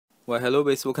Well, hello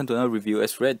guys, welcome to another review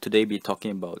as read. Today we're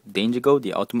talking about Danger Girl,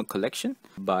 the Ultimate Collection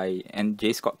by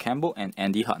J. Scott Campbell and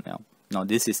Andy Hartnell. Now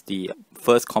this is the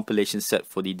first compilation set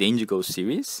for the Danger Girl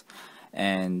series,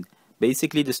 and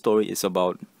basically the story is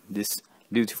about this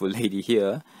beautiful lady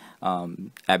here,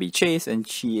 Abby Chase, and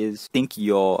she is, I think,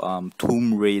 your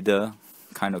Tomb Raider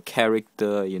kind of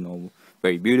character, you know,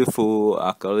 very beautiful,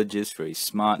 archaeologist, very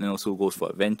smart, and also goes for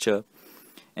adventure,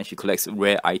 and she collects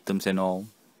rare items and all.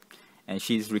 And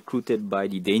she's recruited by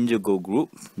the Danger Girl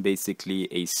group, basically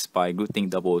a spy group,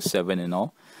 think 007 and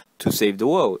all, to save the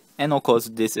world. And of course,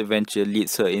 this adventure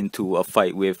leads her into a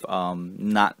fight with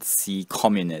Nazi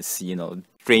communists, you know,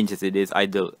 strange as it is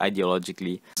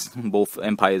ideologically. Both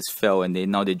empires fell and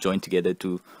now they joined together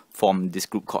to form this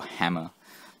group called Hammer.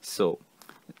 So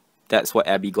that's what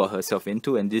Abby got herself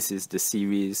into, and this is the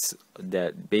series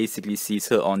that basically sees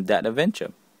her on that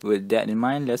adventure. With that in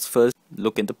mind, let's first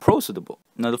look at the pros of the book.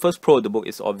 Now, the first pro of the book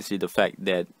is obviously the fact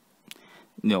that,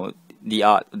 you know, the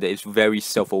art that is very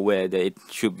self-aware, that it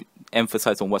should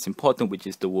emphasize on what's important, which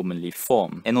is the womanly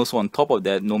form. And also on top of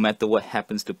that, no matter what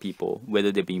happens to people,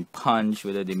 whether they're being punched,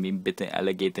 whether they're being bitten,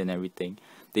 alligator and everything,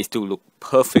 they still look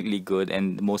perfectly good.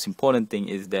 And the most important thing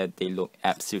is that they look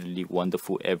absolutely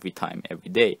wonderful every time, every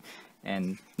day.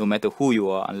 And no matter who you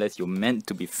are, unless you're meant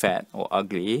to be fat or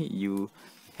ugly, you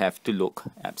have to look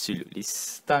absolutely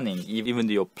stunning. Even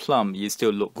though you're plump, you still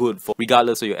look good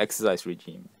regardless of your exercise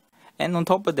regime. And on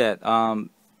top of that,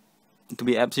 to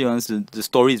be absolutely honest, the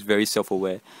story is very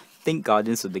self-aware. Think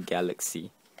Guardians of the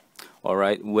Galaxy,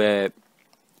 alright, where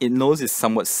it knows it's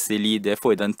somewhat silly,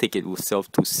 therefore it doesn't take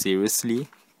itself too seriously,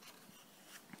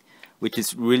 which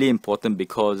is really important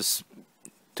because,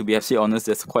 to be absolutely honest,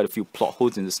 there's quite a few plot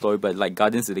holes in the story. But like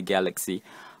Guardians of the Galaxy,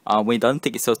 when it doesn't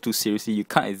take itself too seriously, you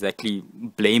can't exactly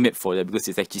blame it for that because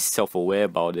it's actually self-aware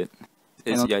about it.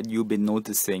 As you've been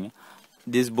noticing,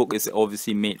 this book is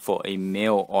obviously made for a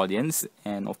male audience,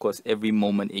 and of course every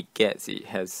moment it gets, it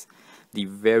has the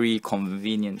very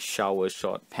convenient shower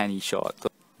shot, panty shot.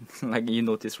 Like you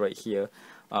notice right here,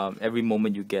 every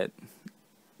moment you get,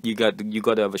 you got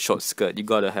to have a short skirt, you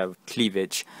got to have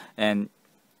cleavage, and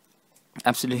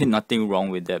absolutely nothing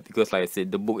wrong with that because, like I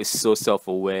said, the book is so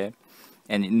self-aware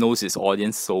and it knows its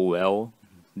audience so well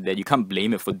that you can't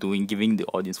blame it for giving the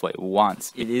audience what it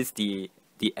wants. It is the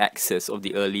excess of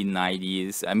the early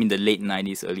 90s, I mean the late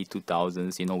 90s, early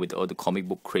 2000s, you know, with all the comic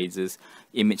book crazes.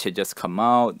 Image had just come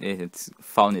out, it had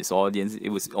found its audience, it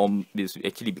was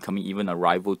actually becoming even a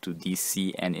rival to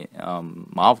DC and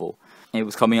Marvel. And it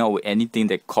was coming out with anything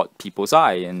that caught people's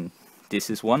eye, and this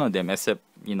is one of them, except,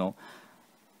 you know,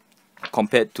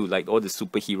 compared to like all the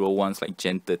superhero ones like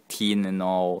Gen 13 and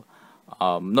all.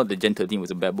 Not that Gen 13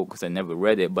 was a bad book because I never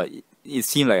read it, but it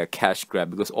seemed like a cash grab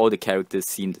because all the characters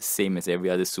seemed the same as every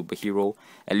other superhero.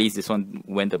 At least this one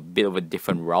went a bit of a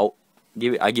different route.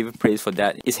 I give it praise for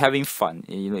that. It's having fun.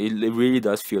 You know, it really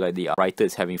does feel like the writer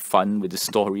is having fun with the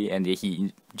story, and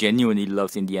he genuinely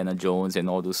loves Indiana Jones and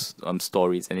all those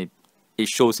stories, and it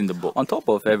shows in the book. On top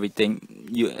of everything,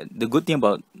 the good thing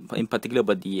about, in particular,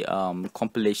 about the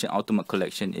compilation Ultimate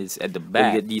Collection is at the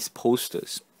back you get these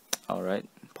posters. All right.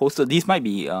 These might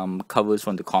be covers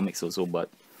from the comics also, but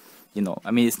you know, I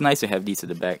mean, it's nice to have these at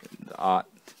the back. The art,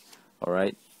 all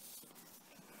right,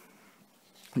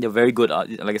 they're very good art.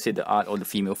 Like I said, the art or the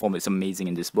female form is amazing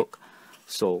in this book,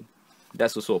 so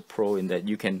that's also a pro in that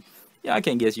you can, yeah, I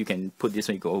can guess you can put this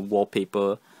on your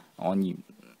wallpaper on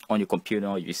your computer,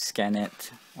 or you scan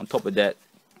it. On top of that,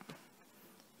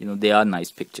 you know, they are nice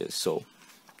pictures, so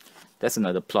that's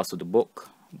another plus of the book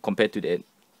compared to the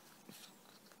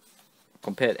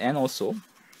and also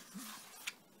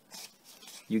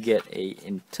you get a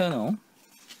internal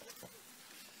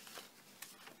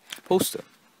poster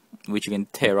which you can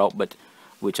tear out, but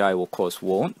which I of course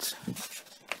won't.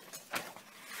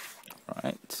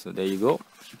 Alright, so there you go.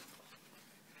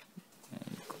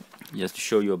 Just to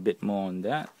show you a bit more on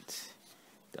that,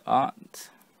 the art.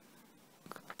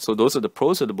 So those are the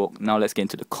pros of the book. Now let's get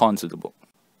into the cons of the book.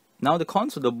 Now the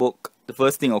cons of the book, the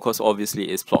first thing of course obviously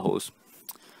is plot holes.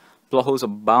 Plot holes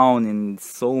abound in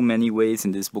so many ways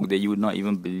in this book that you would not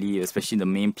even believe, especially the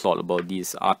main plot about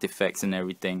these artifacts and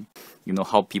everything. You know,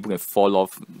 how people can fall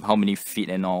off how many feet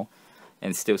and all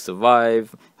and still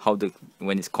survive,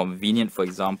 when it's convenient, for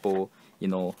example, you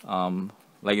know,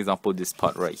 like example this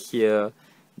part right here,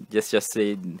 just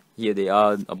say here they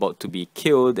are about to be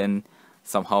killed and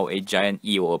somehow a giant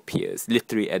eel appears,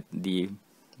 literally at the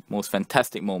most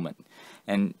fantastic moment.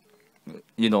 And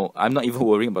you know, I'm not even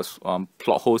worrying about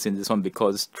plot holes in this one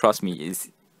because, trust me,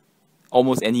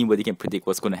 almost anybody can predict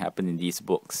what's going to happen in these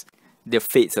books. their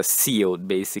fates are sealed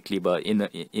basically, but in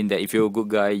that if you're a good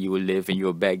guy you will live and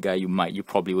you're a bad guy you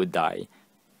probably will die.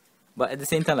 But at the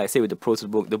same time, like I say with the prose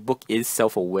book, the book is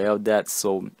self-aware of that,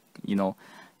 so you know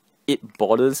it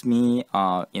bothers me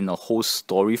in a whole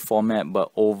story format,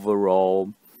 but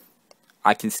overall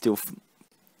I can still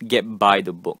get by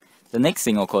the book. The next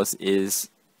thing, of course, is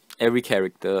every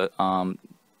character,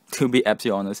 to be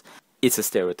absolutely honest, it's a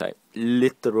stereotype,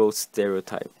 literal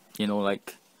stereotype. You know,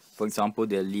 like for example,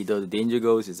 their leader, the Danger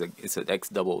Girls, is an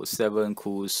X007,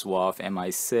 cool, suave,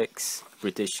 MI6,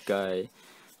 British guy.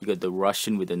 You got the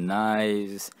Russian with the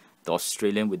knives, the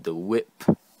Australian with the whip.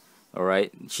 All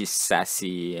right, she's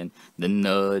sassy, and the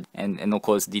nerd, and of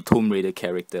course the Tomb Raider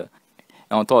character.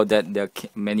 And on top of that, there are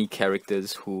many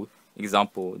characters who,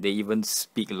 example, they even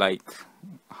speak like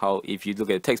how, if you look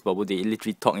at the text bubble, they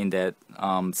literally talk in that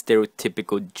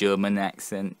stereotypical German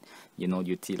accent. You know,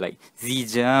 you see like the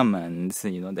Germans,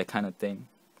 you know, that kind of thing.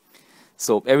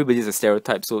 So everybody's a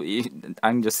stereotype. So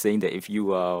I'm just saying that if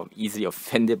you are easily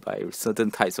offended by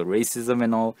certain types of racism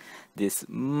and all, this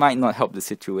might not help the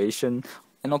situation.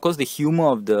 And of course, the humor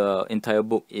of the entire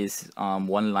book is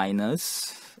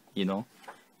one-liners, you know,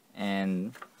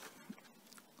 and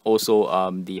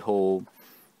also the whole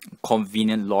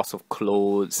convenient loss of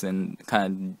clothes and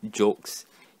kind of jokes,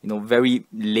 you know, very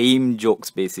lame jokes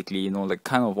basically, you know, like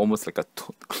kind of almost like a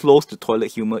close to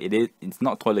toilet humor. It's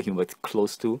not toilet humor, it's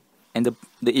close to. And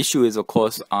the issue is, of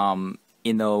course,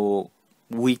 in a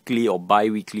weekly or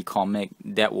bi-weekly comic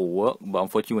that will work, but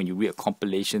unfortunately when you read a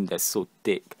compilation that's so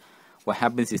thick, what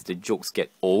happens is the jokes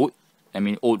get old. I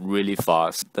mean, old really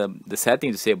fast. The sad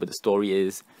thing to say about the story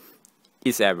is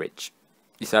it's average.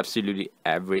 It's absolutely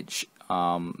average.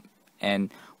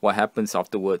 And what happens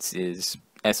afterwards is,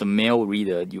 as a male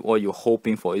reader, all you're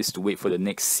hoping for is to wait for the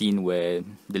next scene where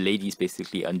the ladies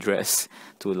basically undress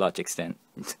to a large extent,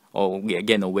 or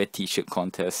again a wet t-shirt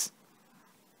contest.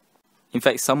 In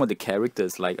fact, some of the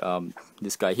characters, like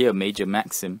this guy here, Major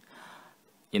Maxim,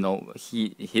 you know,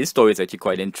 his story is actually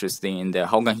quite interesting in that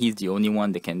how come he's the only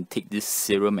one that can take this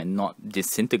serum and not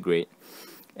disintegrate.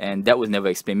 And that was never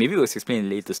explained. Maybe it was explained in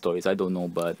later stories, I don't know.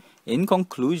 But in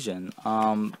conclusion,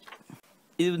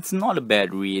 it's not a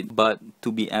bad read, but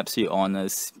to be absolutely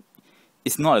honest,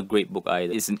 it's not a great book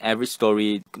either. It's an average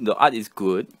story. The art is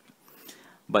good,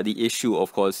 but the issue,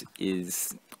 of course,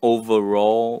 is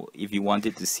overall, if you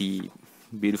wanted to see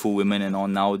beautiful women and all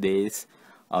nowadays,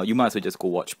 you might as well just go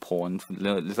watch porn.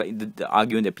 It's like the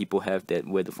argument that people have that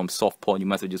whether from soft porn, you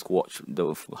might as well just watch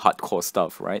the hardcore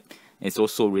stuff, right? It's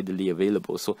also readily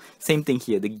available. So same thing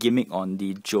here. The gimmick on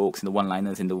the jokes and the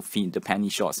one-liners and the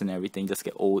panty shots and everything just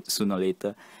get old sooner or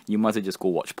later. You might as well just go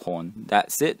watch porn.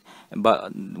 That's it.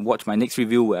 But watch my next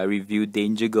review where I review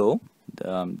Danger Girl,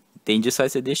 the Danger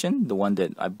Size edition, the one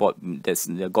that I bought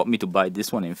that got me to buy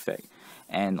this one, in fact,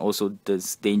 and also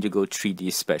this Danger Girl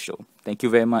 3D special. Thank you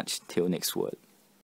very much. Till next word.